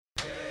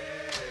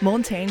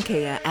Montane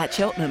Kia at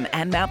Cheltenham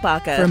and Mount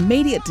Barker. For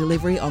immediate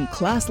delivery on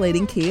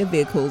class-leading Kia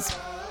vehicles.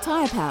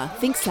 Tyre Power.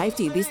 Think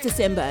safety this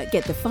December.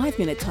 Get the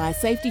 5-minute tyre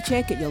safety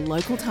check at your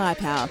local Tyre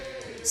Power.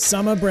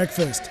 Summer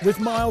breakfast with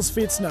Miles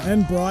Fitzner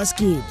and Bryce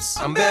Gibbs.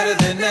 I'm better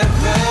than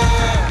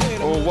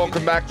ever. Well,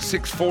 welcome back.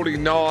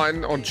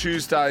 6:49 on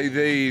Tuesday,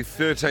 the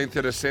 13th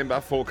of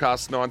December.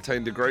 Forecast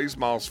 19 degrees.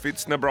 Miles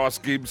Fitzner, Bryce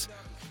Gibbs.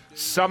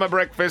 Summer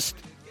breakfast.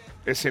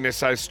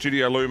 SNSA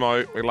Studio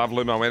Lumo. We love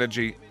Lumo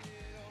Energy.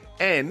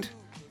 And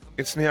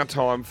it's now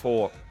time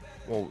for,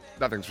 well,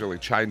 nothing's really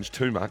changed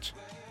too much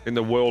in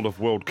the world of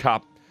World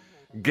Cup.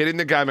 Get in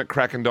the game at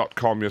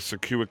Kraken.com, your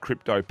secure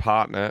crypto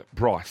partner.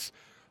 Bryce,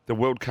 the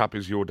World Cup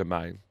is your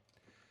domain.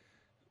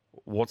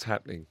 What's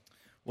happening?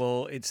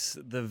 Well, it's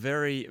the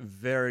very,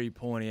 very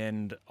pointy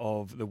end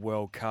of the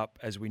World Cup,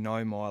 as we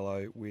know,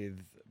 Milo,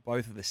 with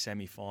both of the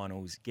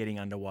semi-finals getting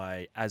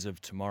underway as of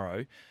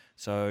tomorrow.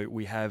 So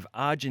we have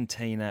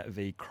Argentina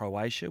v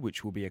Croatia,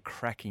 which will be a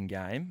cracking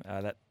game.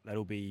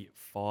 That'll be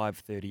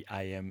 5:30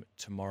 a.m.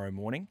 tomorrow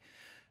morning.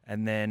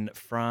 And then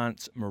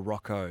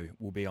France-Morocco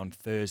will be on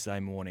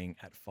Thursday morning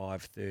at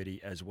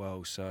 5:30 as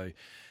well. So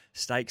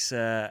stakes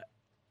are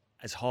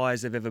as high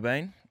as they've ever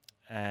been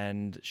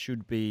and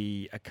should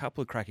be a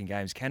couple of cracking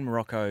games. Can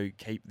Morocco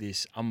keep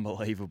this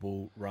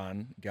unbelievable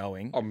run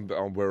going?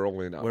 We're all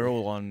in. We're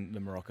all on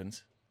the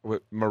Moroccans. We're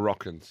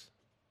Moroccans.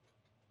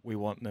 We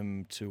want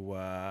them to.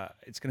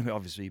 It's going to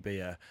obviously be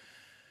a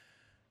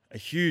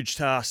huge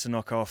task to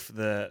knock off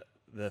the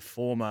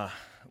former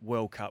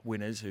World Cup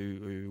winners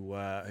who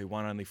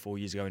won only 4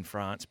 years ago in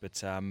France.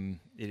 But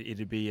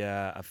it'd be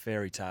a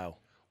fairy tale.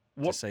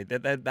 To see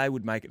that they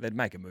would make it. They'd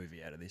make a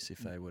movie out of this if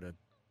they were to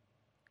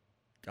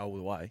go all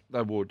the way.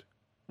 They would.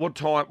 What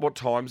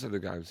times are the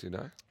games?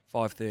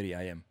 5:30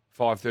 a.m.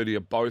 5:30 are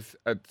both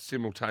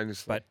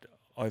simultaneously, but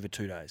over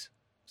 2 days.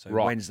 So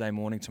right. Wednesday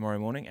morning, tomorrow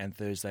morning, and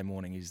Thursday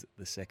morning is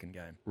the second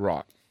game.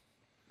 Right.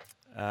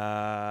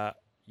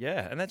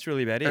 Yeah, and that's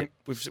really about it.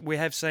 We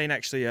have seen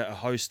actually a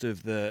host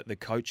of the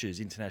coaches,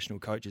 international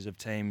coaches of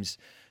teams,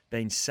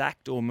 being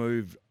sacked or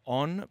moved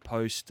on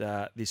post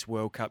this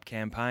World Cup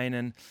campaign.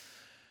 And,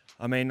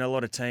 I mean, a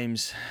lot of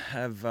teams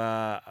have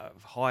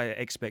higher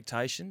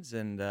expectations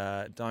and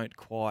don't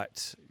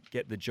quite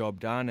get the job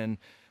done. And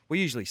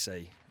we usually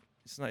see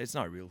it's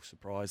no real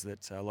surprise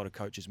that a lot of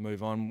coaches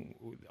move on.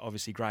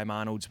 Obviously, Graham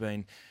Arnold's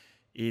been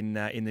in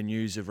the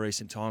news of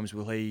recent times.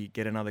 Will he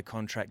get another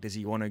contract? Does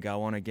he want to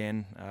go on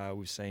again?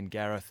 We've seen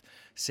Gareth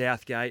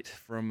Southgate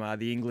from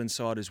the England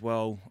side as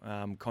well,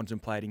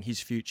 contemplating his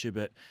future.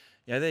 But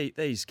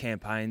these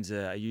campaigns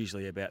are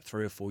usually about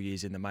 3 or 4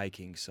 years in the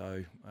making.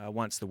 So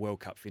once the World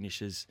Cup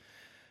finishes,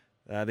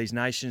 these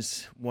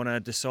nations want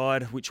to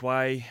decide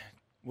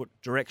what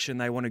direction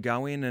they want to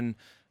go in, and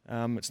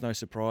it's no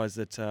surprise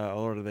that a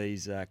lot of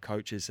these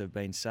coaches have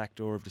been sacked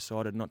or have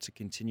decided not to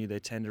continue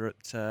their tenure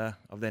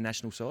of their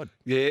national side.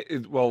 Yeah,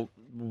 well,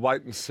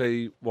 wait and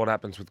see what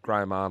happens with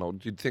Graham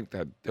Arnold. You'd think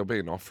that there'll be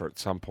an offer at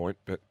some point,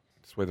 but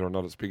it's whether or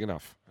not it's big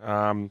enough.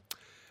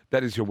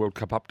 That is your World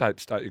Cup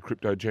update. Start your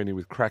crypto journey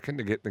with Kraken.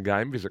 To get in the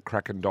game, visit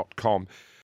Kraken.com.